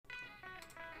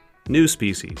New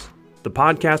Species, the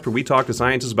podcast where we talk to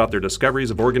scientists about their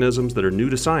discoveries of organisms that are new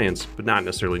to science, but not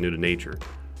necessarily new to nature.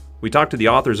 We talk to the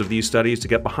authors of these studies to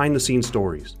get behind-the-scenes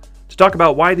stories, to talk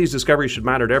about why these discoveries should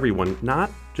matter to everyone, not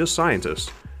just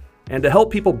scientists, and to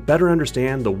help people better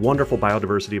understand the wonderful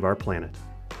biodiversity of our planet.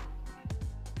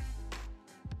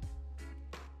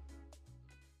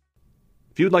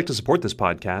 If you'd like to support this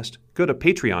podcast, go to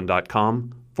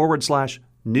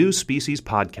patreon.com/New Species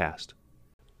Podcast.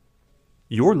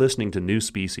 You're listening to New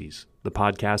Species, the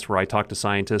podcast where I talk to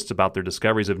scientists about their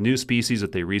discoveries of new species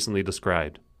that they recently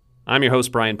described. I'm your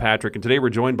host, Brian Patrick, and today we're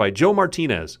joined by Joe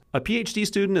Martinez, a PhD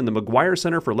student in the McGuire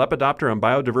Center for Lepidoptera and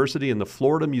Biodiversity in the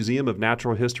Florida Museum of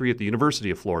Natural History at the University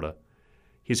of Florida.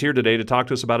 He's here today to talk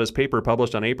to us about his paper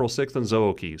published on April 6th in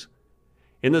Zookeys.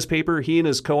 In this paper, he and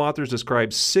his co-authors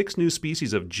describe 6 new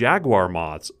species of jaguar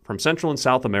moths from Central and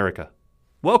South America.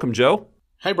 Welcome, Joe.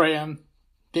 Hi, Brian.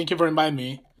 Thank you for inviting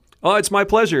me. Oh, it's my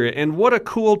pleasure. And what a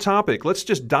cool topic. Let's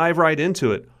just dive right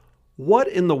into it. What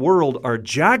in the world are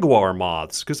jaguar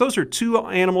moths? Because those are two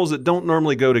animals that don't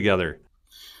normally go together.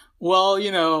 Well,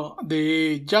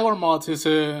 the jaguar moths is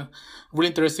a really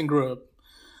interesting group.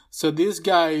 So these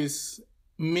guys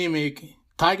mimic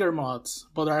tiger moths,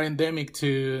 but are endemic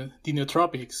to the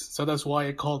neotropics. So that's why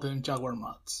I call them jaguar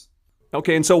moths.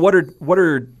 Okay, and so what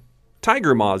are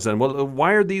tiger moths then? Well,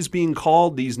 why are these being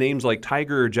called these names like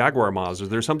tiger or jaguar moths? Is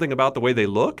there something about the way they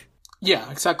look?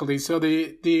 Yeah, exactly. So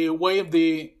the way of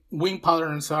the wing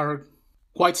patterns are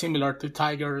quite similar to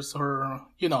tigers or,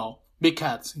 big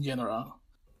cats in general.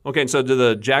 Okay, and so do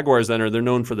the jaguars then, are they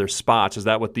known for their spots? Is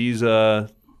that what these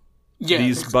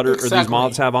these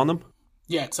moths have on them?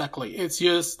 Yeah, exactly. It's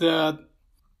just that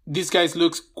these guys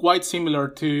looks quite similar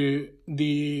to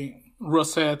the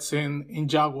rosettes in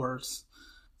jaguars.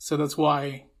 So that's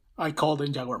why I call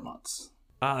them jaguar moths.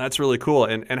 Ah, that's really cool.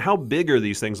 And how big are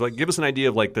these things? Like, give us an idea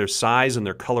of like their size and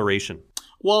their coloration.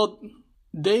 Well,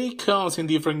 they come in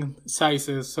different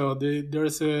sizes. So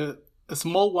there's a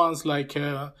small ones like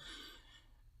 2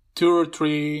 or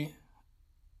 3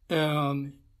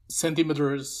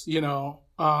 centimeters,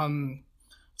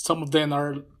 some of them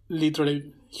are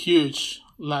literally huge,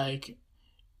 like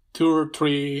 2 or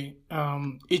 3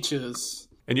 inches.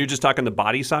 And you're just talking the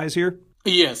body size here?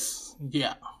 Yes,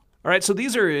 yeah. All right, so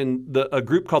these are in a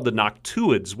group called the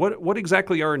noctuids. What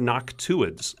exactly are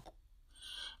noctuids?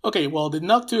 Okay, well, the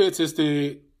noctuids is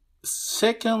the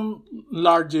second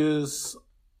largest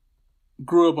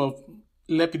group of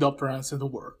lepidopterans in the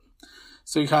world.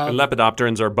 So you have... And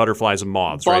lepidopterans are butterflies and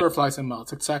moths, right? Butterflies and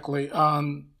moths, exactly.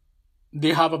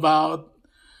 They have about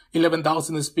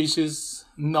 11,000 species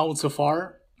known so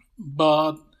far.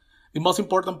 But the most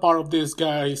important part of this,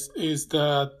 guys, is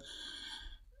that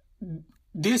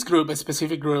this group, a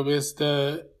specific group, is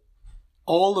that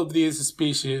all of these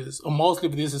species, or most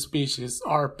of these species,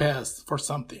 are pests for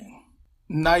something.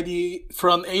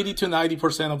 From 80 to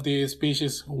 90% of the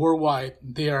species worldwide,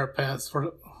 they are pests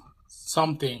for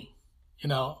something,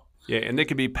 Yeah, and they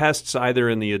could be pests either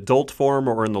in the adult form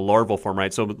or in the larval form,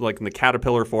 right? So like in the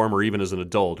caterpillar form or even as an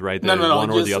adult, right? No. One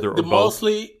or the other or both?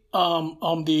 Mostly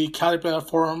on the caterpillar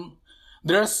form.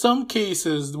 There are some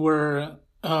cases where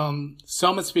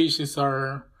some species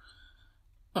are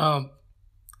can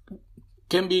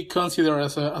be considered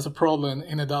as a problem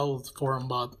in adult form,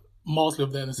 but mostly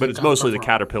of them is. But it's mostly the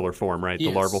caterpillar form, right?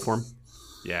 Yes. The larval form.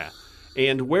 Yeah.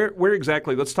 And where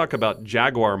exactly? Let's talk about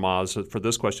jaguar moths for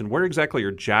this question. Where exactly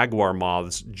are jaguar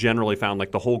moths generally found?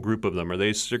 Like the whole group of them? Are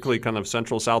they strictly kind of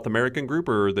Central South American group,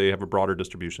 or do they have a broader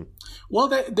distribution? Well,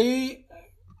 they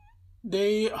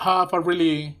have a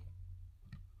really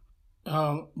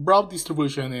broad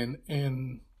distribution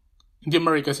in the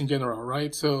Americas in general,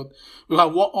 right? So we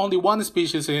have only one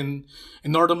species in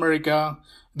North America.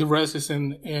 The rest is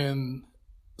in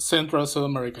Central South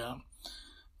America.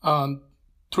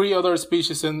 3 other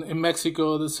species in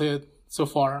Mexico, that's it so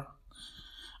far.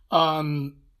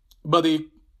 But the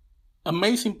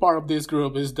amazing part of this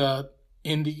group is that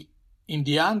in the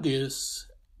Andes,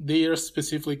 they are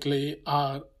specifically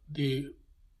the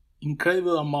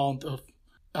incredible amount of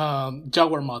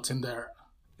jaguar moths in there.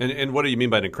 And what do you mean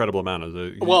by an incredible amount of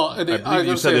the? Well, I believe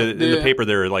you said in the paper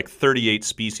there are like 38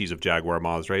 species of jaguar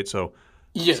moths, right? So.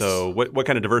 Yes. So what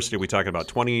kind of diversity are we talking about?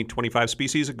 20, 25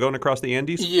 species going across the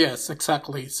Andes? Yes,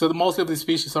 exactly. So most of the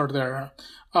species are there.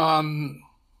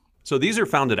 So these are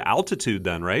found at altitude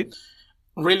then, right?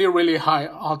 Really, really high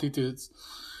altitudes.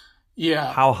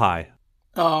 Yeah. How high?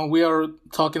 We are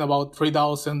talking about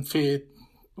 3,000 feet.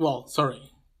 Well,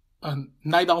 sorry.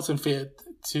 9,000 feet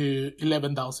to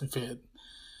 11,000 feet.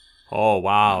 Oh,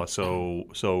 wow. So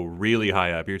really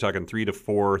high up. You're talking 3,000 to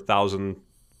 4,000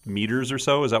 meters or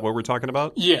so. Is that what we're talking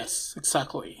about? Yes,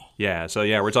 exactly. Yeah. So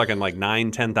yeah, we're talking like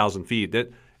 10,000 feet.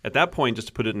 At that point, just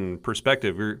to put it in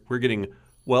perspective, we're getting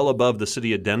well above the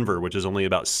city of Denver, which is only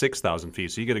about 6,000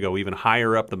 feet. So you got to go even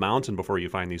higher up the mountain before you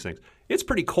find these things. It's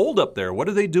pretty cold up there. What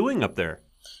are they doing up there?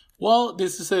 Well,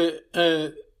 this is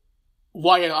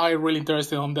why I'm really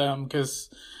interested on them, because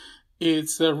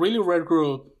it's a really rare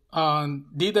group, and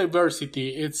the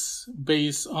diversity it's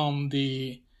based on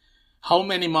the how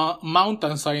many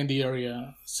mountains are in the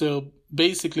area. So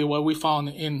basically, what we found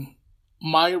in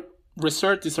my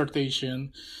research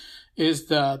dissertation is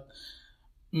that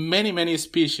many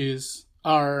species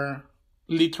are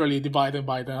literally divided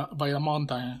by the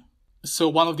mountain. So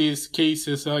one of these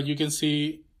cases, you can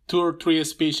see 2 or 3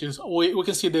 species. We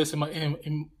can see this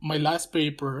in my last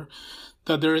paper,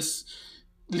 that there's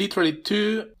literally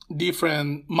 2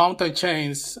 different mountain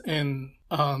chains in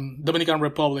Dominican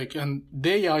Republic, and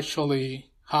they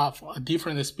actually have a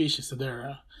different species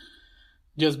there,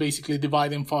 just basically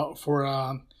dividing for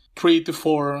 3 to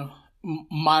 4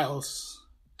 miles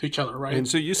to each other, right? And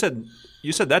so you said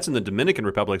that's in the Dominican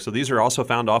Republic. So these are also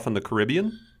found off in the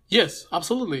Caribbean? Yes,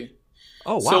 absolutely.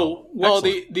 Oh, wow. So, well,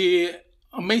 excellent. the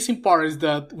amazing part is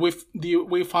that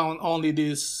we found only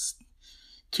these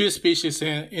 2 species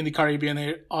in the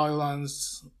Caribbean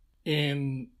islands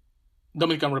in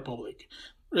Dominican Republic.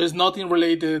 There's nothing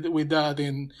related with that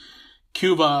in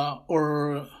Cuba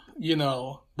or,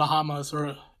 Bahamas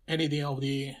or anything of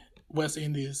the West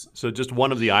Indies. So just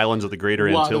one of the islands of the Greater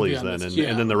Antilles then,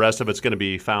 and then the rest of it's going to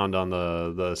be found on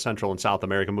the Central and South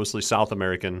American, mostly South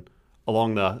American,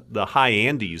 along the high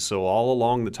Andes, so all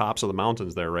along the tops of the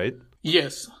mountains there, right?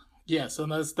 Yes,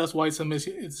 and that's why it's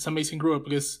amazing group,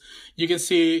 because you can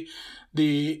see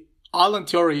the island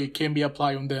theory can be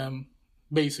applied on them,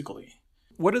 basically.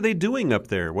 What are they doing up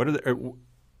there?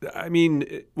 I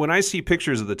mean, when I see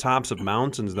pictures of the tops of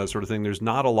mountains and that sort of thing, there's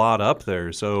not a lot up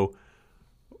there, so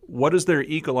what is their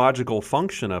ecological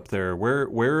function up there?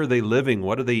 Where are they living?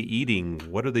 What are they eating?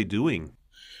 What are they doing?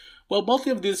 Well, both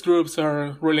of these groups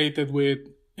are related with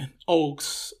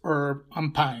oaks or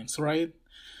pines, right?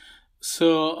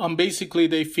 So basically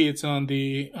they feed on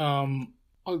the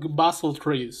basal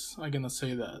trees, I'm gonna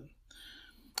say that.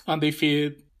 And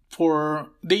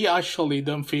they actually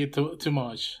don't feed too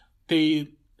much. They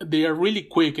are really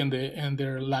quick in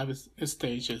their life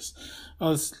stages.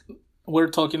 As we're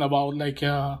talking about, like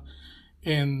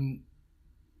in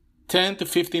 10 to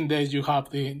 15 days you have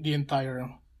the entire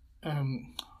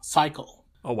cycle.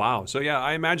 Oh, wow. So, yeah,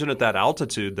 I imagine at that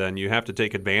altitude, then, you have to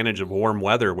take advantage of warm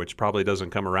weather, which probably doesn't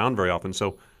come around very often.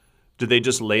 So do they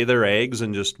just lay their eggs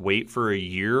and just wait for a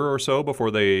year or so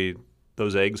before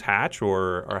those eggs hatch,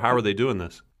 or how are they doing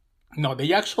this? No,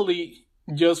 they actually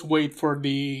just wait for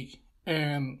the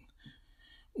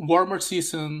warmer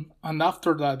season, and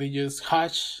after that they just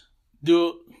hatch,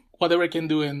 do whatever it can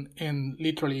do in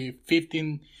literally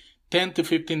 10 to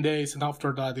 15 days, and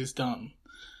after that it's done.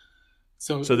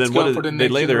 So then they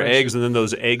lay their eggs, and then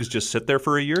those eggs just sit there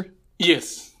for a year?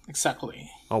 Yes, exactly.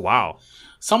 Oh, wow.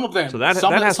 Some of them, so that has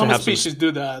some to have species do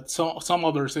that. So some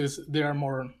others they are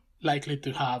more likely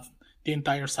to have the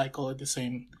entire cycle at the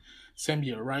same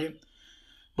year, right?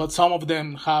 But some of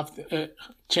them have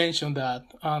changed on that.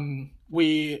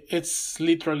 It's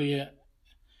literally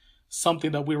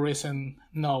something that we recently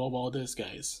know about these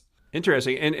guys.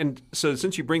 Interesting. And so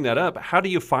since you bring that up, how do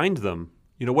you find them?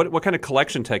 What kind of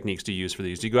collection techniques do you use for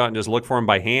these? Do you go out and just look for them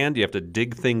by hand? Do you have to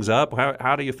dig things up?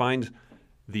 How do you find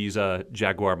these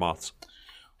jaguar moths?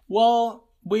 Well,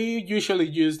 we usually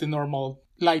use the normal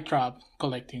light trap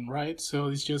collecting, right? So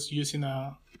it's just using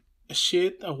a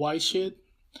white sheet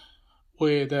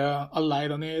with a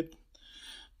light on it.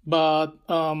 But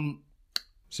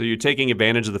so you're taking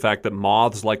advantage of the fact that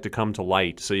moths like to come to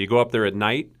light. So you go up there at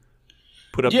night,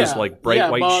 put up this bright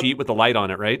white sheet with the light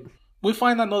on it, right? We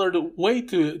find another way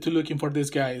to looking for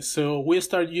these guys. So we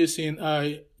start using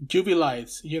UV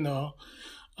lights,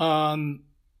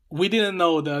 we didn't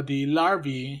know that the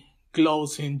larvae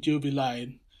glows in UV light,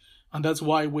 and that's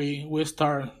why we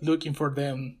start looking for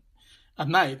them at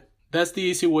night. That's the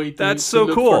easy way to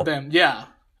look for them. Yeah,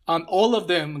 and all of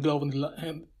them glow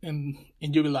in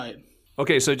UV light.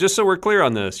 Okay, so just so we're clear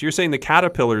on this, you're saying the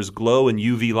caterpillars glow in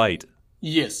UV light?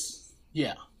 Yes.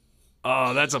 Yeah.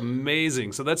 Oh, that's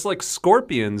amazing. So that's like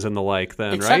scorpions and the like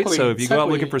then, exactly, right? So if you go out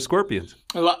looking for scorpions.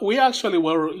 We actually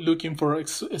were looking for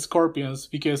scorpions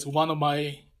because one of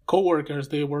my coworkers,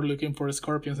 they were looking for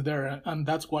scorpions there, and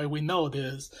that's why we know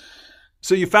this.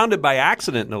 So you found it by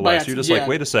accident, no less. You're just like,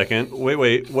 wait a second.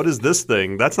 Wait, what is this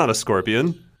thing? That's not a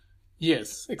scorpion.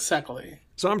 Yes, exactly.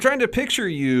 So I'm trying to picture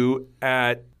you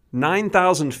at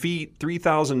 9,000 feet,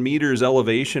 3,000 meters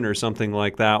elevation or something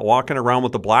like that, walking around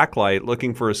with the black light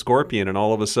looking for a scorpion, and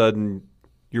all of a sudden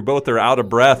you're both are out of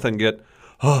breath and get,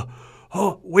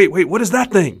 wait, what is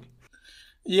that thing?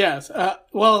 Yes.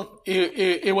 Well,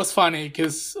 it was funny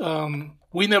because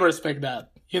we never expect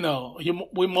that.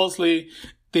 We mostly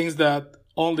think that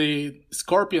only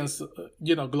scorpions,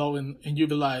 glow in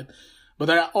UV light. But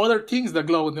there are other things that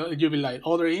glow in UV light,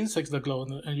 other insects that glow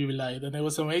in UV light. And it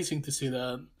was amazing to see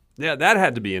that. Yeah, that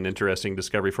had to be an interesting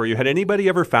discovery for you. Had anybody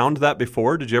ever found that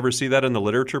before? Did you ever see that in the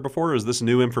literature before, or is this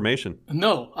new information?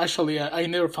 No, actually, I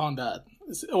never found that.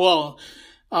 Well,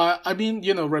 I've been,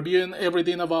 reviewing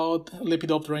everything about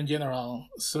Lepidoptera in general.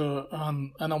 So,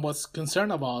 and I was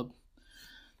concerned about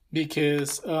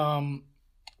because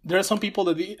there are some people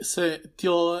that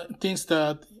still thinks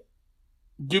that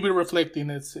UV reflecting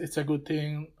it's a good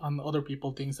thing, and other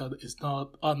people thinks that it's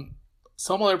not. And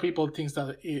some other people thinks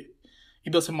that it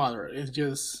doesn't matter. It's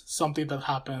just something that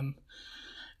happened.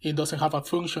 It doesn't have a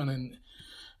function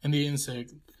in the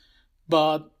insect.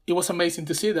 But it was amazing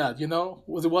to see that, It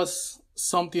was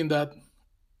something that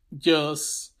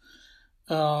just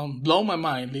blew my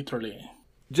mind, literally.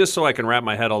 Just so I can wrap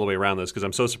my head all the way around this, because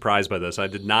I'm so surprised by this, I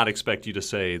did not expect you to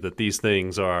say that these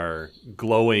things are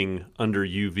glowing under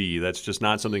UV. That's just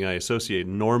not something I associate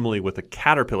normally with a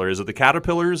caterpillar. Is it the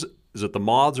caterpillars? Is it the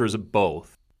moths? Or is it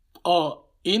both? Oh,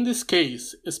 in this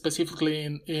case, specifically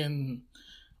in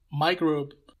my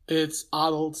group, it's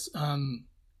adults and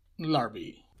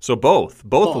larvae. So both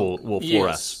will fluoresce.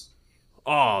 Yes.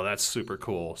 Oh, that's super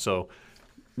cool. So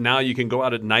now you can go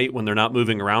out at night when they're not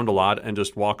moving around a lot and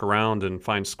just walk around and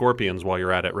find scorpions while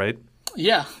you're at it, right?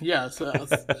 Yeah.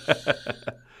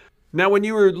 Now, when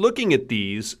you were looking at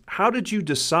these, how did you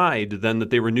decide then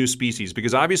that they were new species?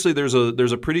 Because obviously there's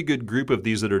a pretty good group of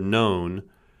these that are known.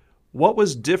 What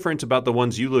was different about the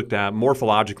ones you looked at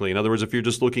morphologically? In other words, if you're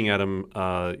just looking at them,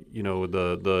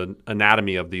 the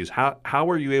anatomy of these, how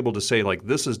were you able to say, like,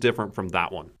 this is different from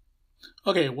that one?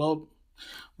 Okay, well,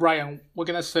 Brian, what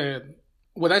can I say?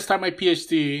 When I started my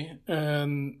PhD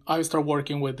and I started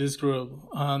working with this group,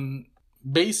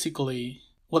 basically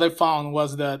what I found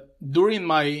was that during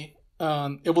my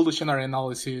evolutionary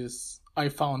analysis, I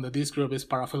found that this group is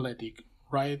paraphyletic,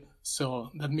 right? So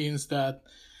that means that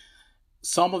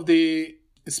some of the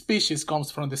species comes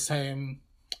from the same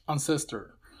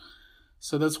ancestor.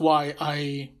 So that's why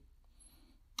I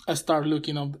started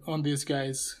looking on these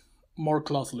guys more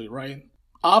closely, right?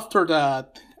 After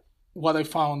that, what I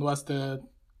found was that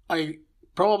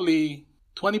probably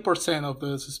 20% of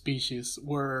those species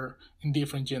were in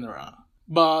different genera.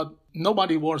 But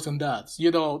nobody works on that.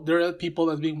 There are people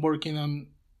that have been working on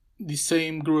the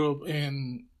same group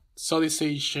in Southeast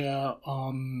Asia,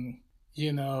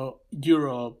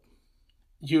 Europe,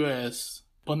 US,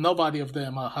 but nobody of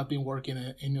them have been working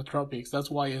in nootropics.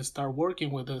 That's why I started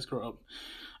working with this group.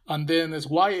 And then it's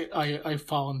why I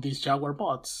found these jaguar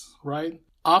moths, right?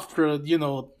 After,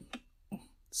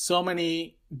 so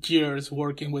many years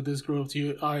working with this group,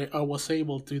 I was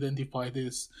able to identify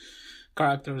these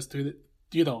characters to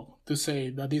say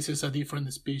that this is a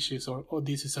different species or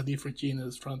this is a different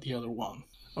genus from the other one.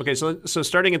 Okay, so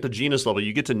starting at the genus level,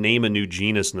 you get to name a new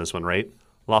genus in this one, right?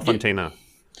 La Fontana.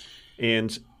 Yeah.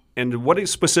 And what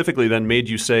specifically then made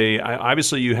you say,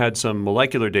 obviously you had some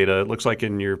molecular data. It looks like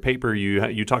in your paper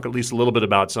you talk at least a little bit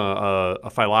about a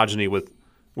phylogeny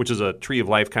which is a tree of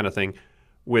life kind of thing,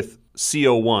 with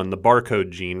CO1, the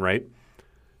barcode gene, right?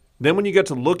 Then when you got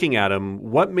to looking at them,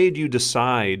 what made you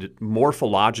decide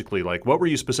morphologically? Like, what were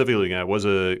you specifically looking at? Was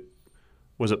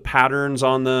it patterns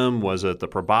on them? Was it the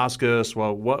proboscis?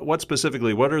 Well, what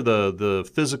specifically, what are the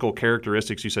physical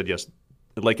characteristics you said, yes,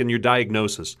 like in your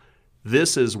diagnosis,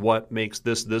 this is what makes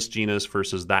this genus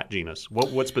versus that genus?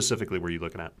 What specifically were you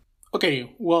looking at?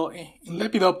 Okay, well, in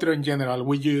Lepidoptera in general,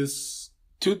 we use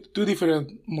two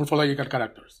different morphological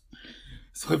characters.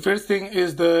 So the first thing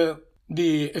is the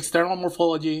external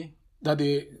morphology, that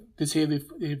to see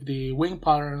if the wing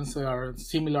patterns are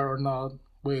similar or not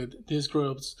with these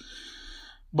groups.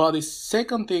 But the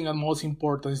second thing and most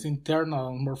important is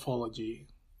internal morphology.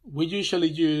 We usually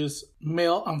use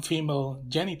male and female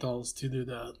genitals to do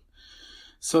that.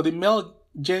 So the male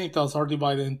genitals are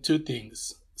divided in two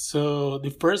things. So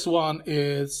the first one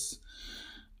is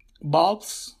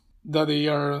bulbs, that they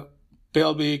are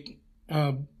pelvic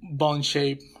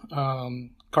bone-shaped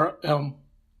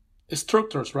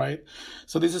structures, right?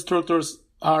 So these structures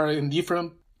are in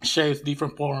different shapes,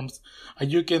 different forms,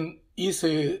 and you can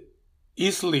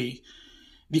easily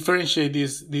differentiate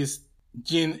this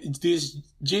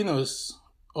genus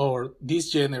or this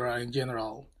genera in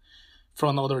general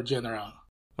from other genera.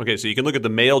 Okay, so you can look at the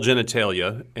male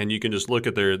genitalia, and you can just look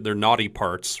at their naughty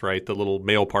parts, right? The little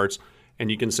male parts, and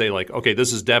you can say like, okay,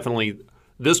 this is definitely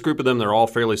this group of them. They're all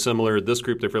fairly similar. This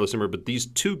group, they're fairly similar, but these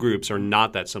two groups are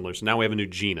not that similar. So now we have a new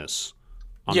genus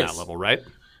on Yes. that level, right?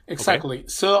 Exactly. Okay.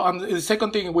 So on the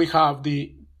second thing, we have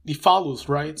the phallus,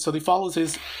 right? So the phallus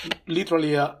is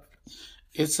literally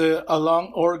it's a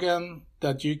long organ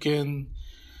that you can.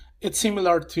 It's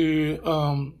similar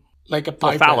to like a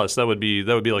Well, pipette. phallus, that would be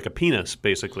like a penis,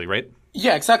 basically, right?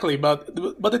 Yeah, exactly. But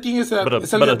the thing is that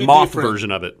it's a But little a bit moth different.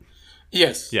 version of it.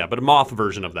 Yes. Yeah, but a moth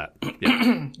version of that.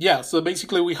 Yeah. Yeah. So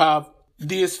basically, we have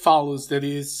this phallus that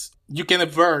is you can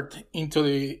invert into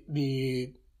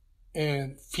the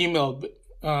female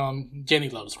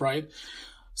genitals, right?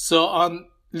 So on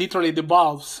literally the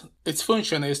valves, its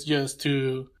function is just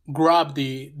to grab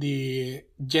the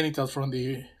genitals from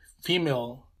the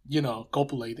female,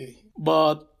 copulate.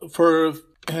 But for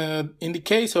in the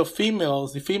case of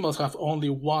females, the females have only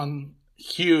one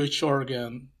huge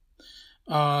organ,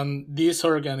 and this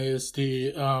organ is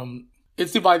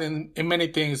it's divided in many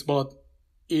things, but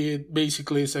it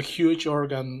basically is a huge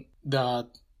organ that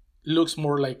looks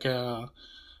more like a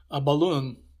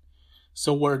balloon.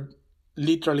 So where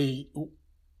literally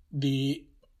the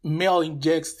male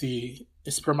injects the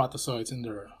spermatozoids in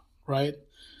there, right?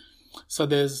 So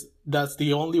that's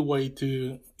the only way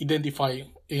to identify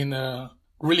in a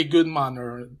really good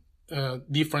manner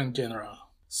different genera.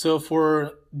 So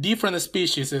for different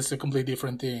species, it's a completely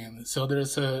different thing. So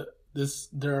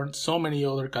there are so many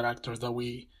other characters that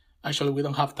we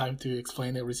don't have time to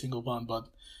explain every single one, but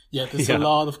yeah, there's a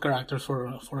lot of characters for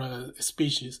a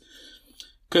species.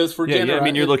 Because for genera, I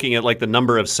mean, you're looking at like the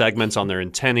number of segments on their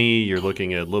antennae. You're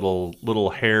looking at little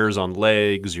hairs on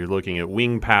legs. You're looking at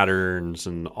wing patterns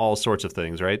and all sorts of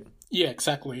things, right? Yeah,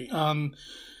 exactly.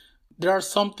 There are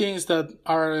some things that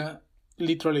are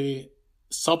literally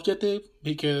subjective,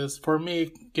 because for me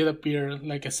it can appear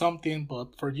like a something,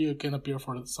 but for you it can appear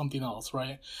for something else,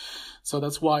 right? So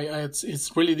that's why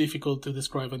it's really difficult to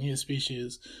describe a new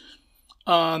species.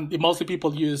 And mostly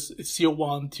people use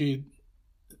CO1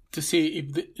 to see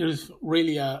if there's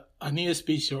really a new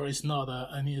species or it's not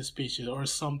a new species or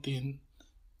something.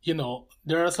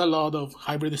 There's a lot of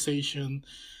hybridization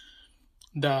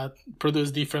that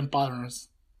produce different patterns,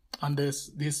 and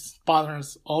these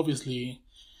patterns, obviously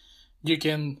you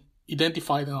can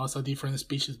identify them as a different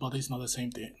species, but it's not the same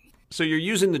thing. So you're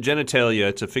using the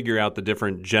genitalia to figure out the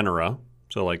different genera.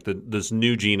 So like this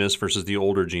new genus versus the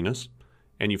older genus,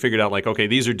 and you figured out like, okay,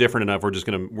 these are different enough. We're just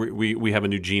we have a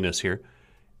new genus here.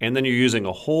 And then you're using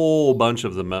a whole bunch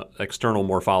of the external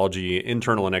morphology,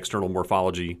 internal and external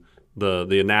morphology,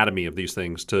 the anatomy of these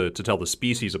things to tell the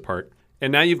species apart.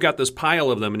 And now you've got this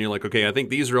pile of them, and you're like, okay, I think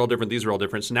these are all different, these are all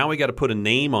different. So now we got to put a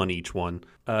name on each one.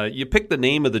 You pick the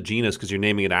name of the genus because you're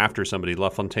naming it after somebody,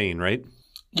 LaFontaine, right?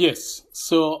 Yes.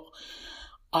 So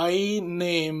I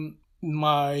named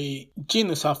my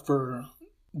genus after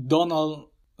Donald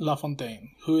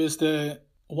LaFontaine, who is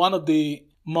one of the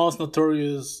most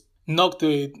notorious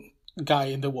noctuid guy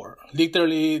in the world.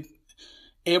 Literally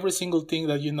every single thing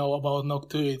that you know about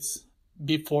noctuids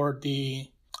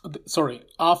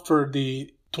after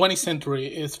the 20th century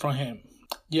is from him.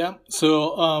 Yeah.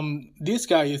 So this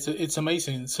guy it's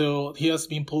amazing. So he has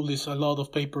been published a lot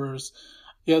of papers.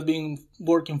 He has been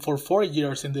working for 4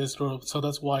 years in this group. So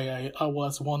that's why I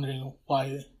was wondering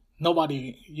why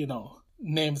nobody,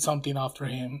 named something after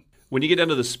him. When you get down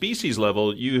to the species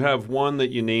level, you have one that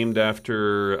you named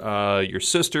after your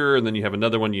sister, and then you have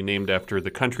another one you named after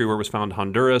the country where it was found,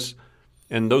 Honduras,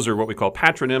 and those are what we call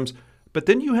patronyms. But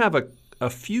then you have a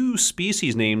few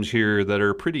species names here that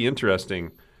are pretty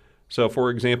interesting. So, for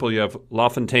example, you have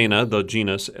LaFontaine, the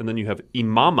genus, and then you have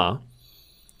Imama,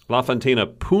 LaFontaine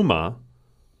puma,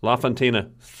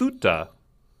 LaFontaine thuta,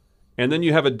 and then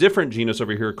you have a different genus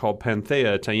over here called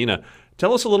Panthea taina.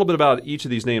 Tell us a little bit about each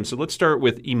of these names. So let's start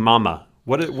with Imama.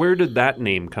 Where did that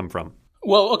name come from?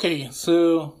 Well, okay,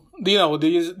 so they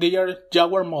are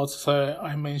jaguar moths,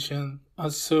 I mentioned.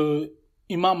 So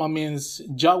Imama means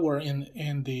jaguar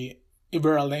in the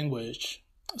Ibera language,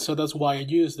 so that's why I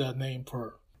use that name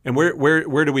for. And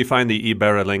where do we find the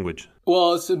Ibera language?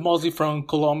 Well, it's mostly from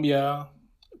Colombia,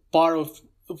 part of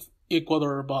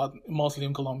Ecuador, but mostly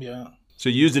in Colombia. So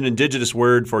you used an indigenous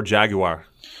word for jaguar.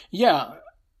 Yeah.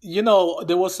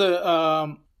 There was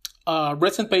a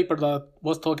recent paper that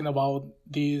was talking about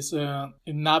these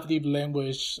native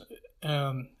language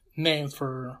names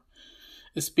for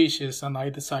species, and I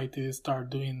decided to start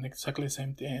doing exactly the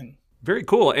same thing. Very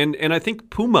cool. And I think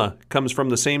puma comes from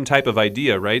the same type of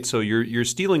idea, right? So you're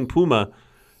stealing puma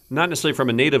Not necessarily from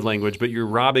a native language, but you're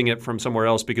robbing it from somewhere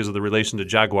else because of the relation to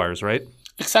jaguars, right?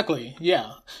 Exactly,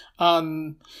 yeah.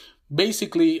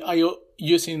 Basically,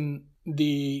 using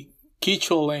the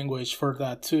Quechua language for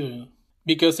that too,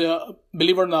 because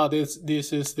believe it or not, this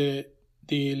is the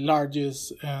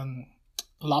largest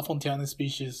La Fontaine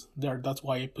species there. That's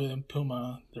why I put in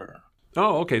Puma there.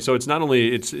 Oh, okay. So it's not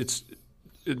only it's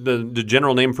the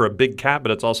general name for a big cat,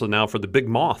 but it's also now for the big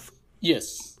moth.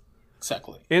 Yes,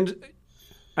 exactly. And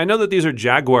I know that these are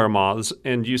jaguar moths,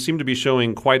 and you seem to be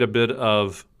showing quite a bit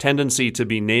of tendency to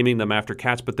be naming them after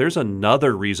cats, but there's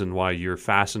another reason why you're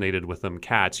fascinated with them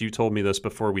cats. You told me this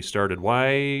before we started.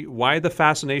 Why the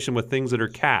fascination with things that are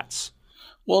cats?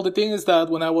 Well, the thing is that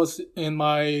when I was in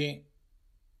my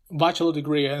bachelor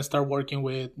degree, I started working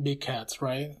with big cats,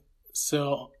 right?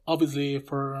 So obviously,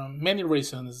 for many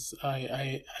reasons,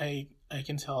 I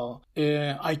can tell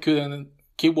I couldn't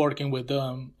keep working with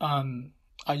them, and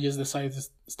I just decided to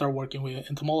start working with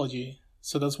entomology.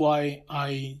 So that's why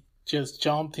I just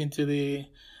jumped into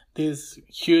this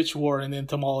huge world in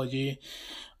entomology.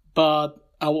 But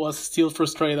I was still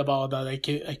frustrated about that.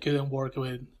 I couldn't work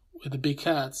with the big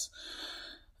cats.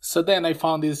 So then I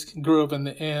found this group in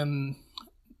the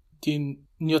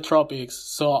Neotropics.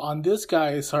 So and these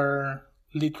guys are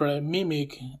literally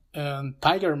mimic and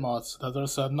tiger moths. That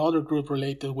there's another group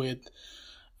related with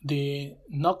the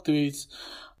noctuids.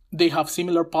 They have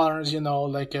similar patterns,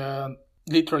 like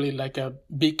literally like a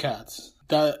big cats.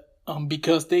 That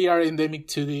because they are endemic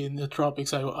to the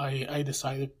tropics, I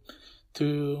decided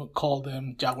to call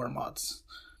them jaguar moths.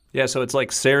 Yeah, so it's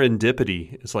like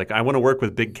serendipity. It's like, I want to work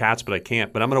with big cats, but I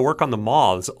can't. But I'm going to work on the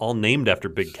moths, all named after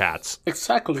big cats.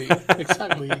 Exactly.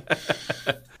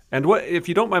 And what, if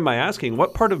you don't mind my asking,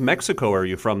 what part of Mexico are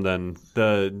you from then?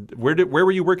 Where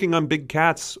were you working on big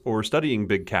cats or studying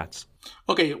big cats?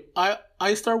 Okay,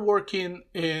 I started working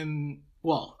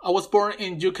I was born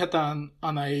in Yucatan,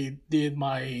 and I did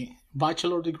my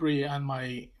bachelor degree and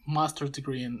my master's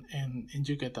degree in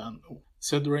Yucatan.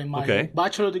 So during my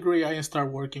bachelor degree, I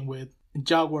started working with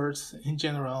jaguars in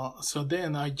general. So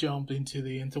then I jumped into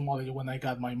the entomology when I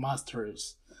got my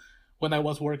master's, when I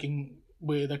was working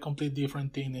with a complete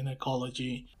different thing in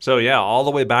ecology. So yeah, all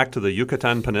the way back to the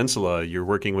Yucatan Peninsula, you're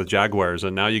working with jaguars,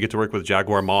 and now you get to work with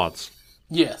jaguar moths.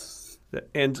 Yes.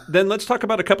 And then let's talk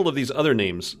about a couple of these other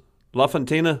names. La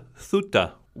Fontana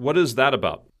Thuta. What is that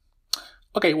about?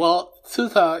 Okay, well,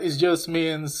 Thuta just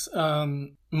means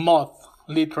moth,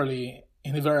 literally,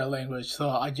 in the very language. So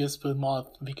I just put moth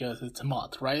because it's a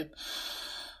moth, right?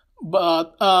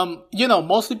 But,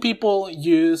 mostly people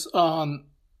use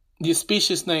the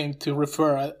species name to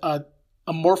refer at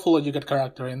a morphological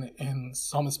character in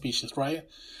some species, right?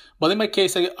 But in my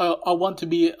case, I want to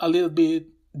be a little bit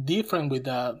different with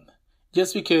that,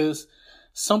 just because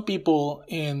some people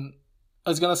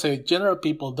general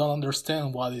people don't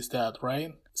understand what is that,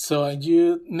 right? So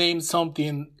you name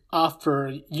something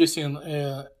after using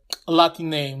Latin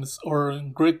names or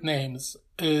Greek names,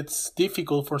 it's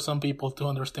difficult for some people to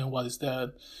understand what is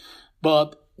that.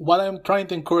 But what I'm trying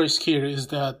to encourage here is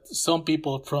that some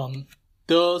people from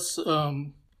those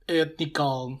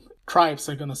ethnical tribes,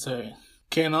 I'm gonna say,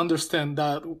 can understand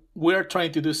that we're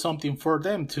trying to do something for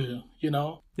them too,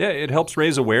 Yeah, it helps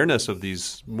raise awareness of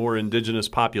these more indigenous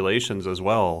populations as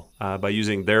well by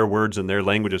using their words and their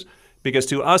languages. Because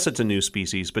to us, it's a new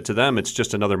species, but to them, it's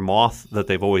just another moth that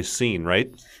they've always seen,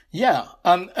 right? Yeah,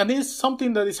 and it's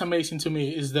something that is amazing to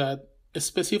me is that,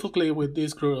 specifically with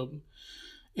this group,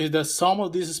 is that some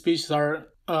of these species are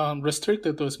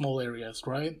restricted to small areas,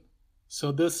 right?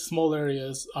 So these small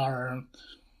areas are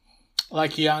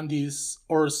like the Andes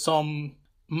or some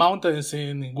mountains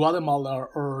in Guatemala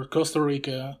or Costa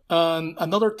Rica. And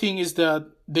another thing is that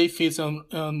they feed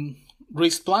on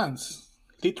risk plants,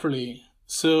 literally.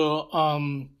 So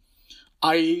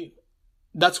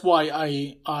that's why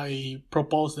I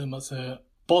propose them as a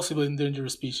possible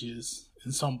endangered species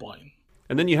in some point.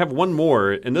 And then you have one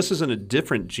more, and this is in a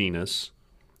different genus.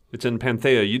 It's in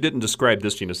Panthea. You didn't describe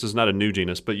this genus. This is not a new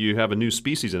genus, but you have a new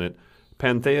species in it,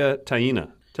 Panthea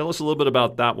taina. Tell us a little bit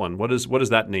about that one. What does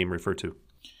that name refer to?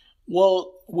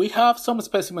 Well, we have some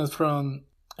specimens from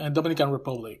Dominican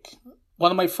Republic.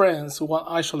 One of my friends,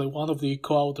 one of the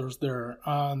co-authors there,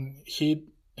 he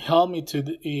helped me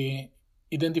to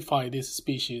identify this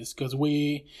species because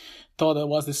we thought it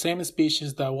was the same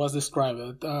species that was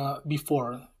described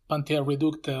before, Panthea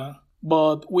reducta,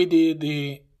 but we did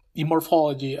the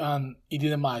morphology and it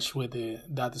didn't match with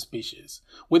that species.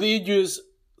 We did use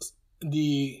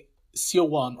the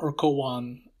CO1 or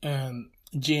CO1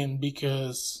 gene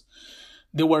because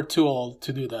they were too old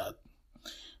to do that.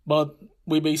 But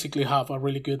we basically have a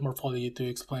really good morphology to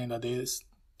explain that this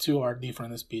two are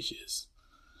different species.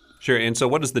 Sure. And so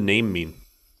what does the name mean?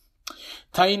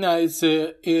 Taína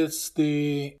is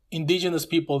the indigenous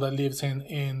people that lives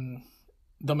in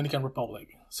Dominican Republic.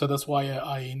 So that's why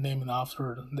I named it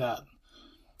after that.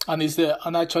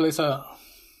 And actually it's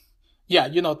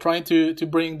trying to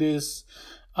bring this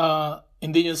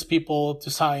indigenous people to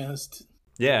science.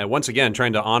 Yeah, once again,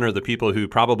 trying to honor the people who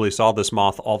probably saw this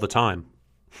moth all the time.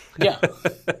 Yeah.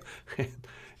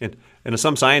 And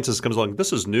some scientist comes along,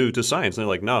 this is new to science. And they're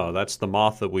like, no, that's the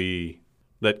moth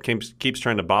that keeps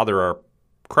trying to bother our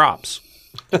crops.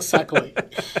 Exactly.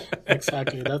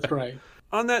 Exactly. That's right.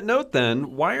 On that note,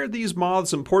 then, why are these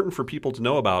moths important for people to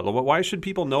know about? Why should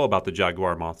people know about the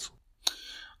jaguar moths?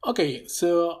 Okay,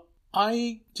 so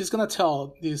I just gonna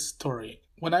tell this story.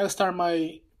 When I started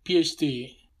my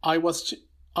PhD, I was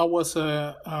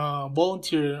a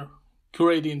volunteer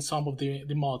curating some of the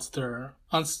moths there,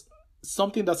 and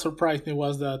something that surprised me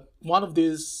was that one of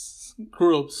these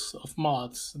groups of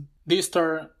moths, they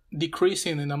start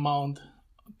decreasing in amount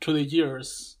through the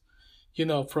years.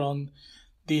 From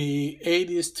the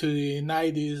 80s to the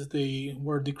 90s, they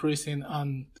were decreasing,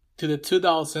 and to the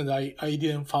 2000s, I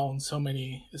didn't found so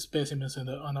many specimens in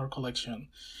our collection.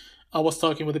 I was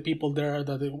talking with the people there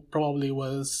that it probably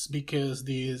was because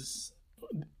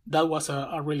that was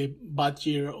a really bad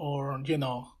year,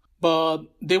 but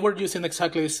they were using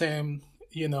exactly the same,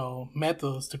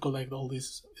 methods to collect all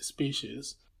these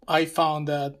species. I found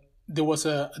that there was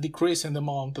a decrease in the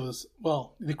amount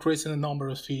decrease in the number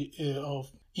of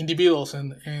individuals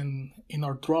in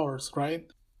our drawers, right?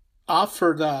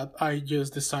 After that, I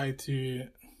just decided to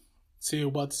see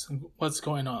what's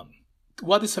going on.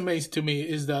 What is amazing to me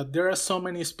is that there are so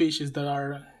many species that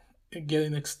are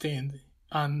getting extinct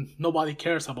and nobody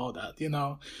cares about that.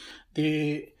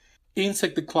 The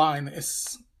insect decline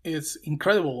is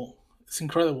incredible. It's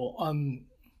incredible. And,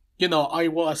 I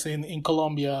was in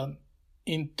Colombia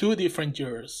in 2 different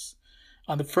years.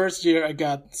 And the first year I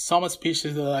got some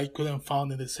species that I couldn't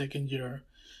find in the second year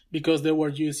because they were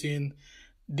using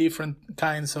different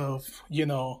kinds of,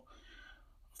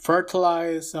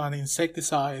 fertilizer and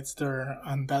insecticides there.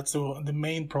 And that's the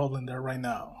main problem there right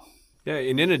now. Yeah,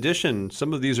 and in addition,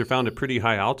 some of these are found at pretty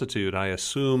high altitude. I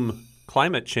assume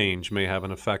climate change may have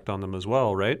an effect on them as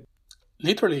well, right?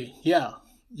 Literally, yeah.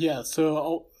 Yeah,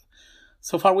 so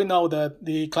far we know that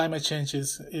the climate change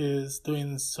is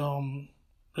doing some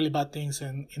really bad things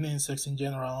in insects in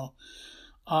general.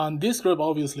 And this group,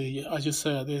 obviously, as you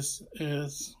said, is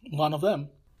one of them.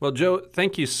 Well, Joe,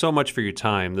 thank you so much for your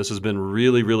time. This has been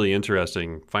really, really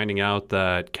interesting, finding out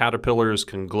that caterpillars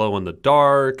can glow in the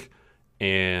dark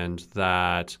and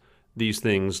that these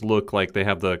things look like they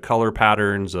have the color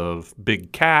patterns of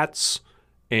big cats,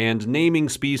 and naming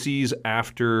species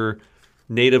after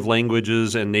native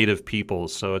languages and native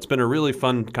peoples. So it's been a really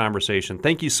fun conversation.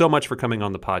 Thank you so much for coming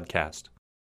on the podcast.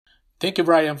 Thank you,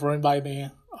 Brian, for inviting me.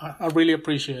 I really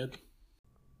appreciate it.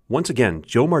 Once again,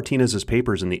 Joe Martinez's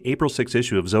paper is in the April 6th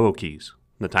issue of Zookeys.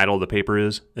 The title of the paper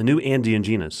is A New Andean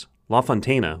Genus, La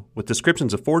Fontana, with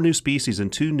descriptions of 4 new species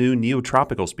and 2 new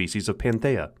neotropical species of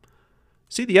Panthea.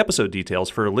 See the episode details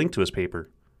for a link to his paper.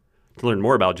 To learn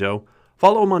more about Joe,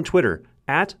 follow him on Twitter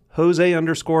at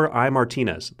Jose_I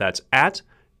Martinez. That's at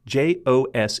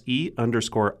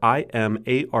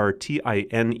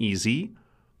JOSE_IMARTINEZ.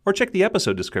 Or check the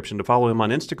episode description to follow him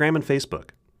on Instagram and Facebook.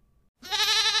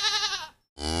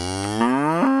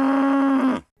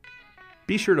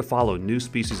 Be sure to follow New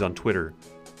Species on Twitter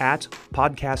at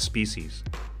Podcast Species.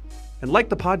 And like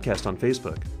the podcast on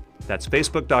Facebook. That's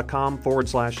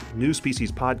facebook.com/New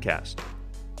Species Podcast.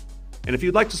 And if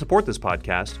you'd like to support this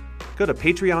podcast, go to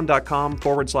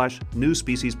patreon.com/New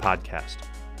Species Podcast.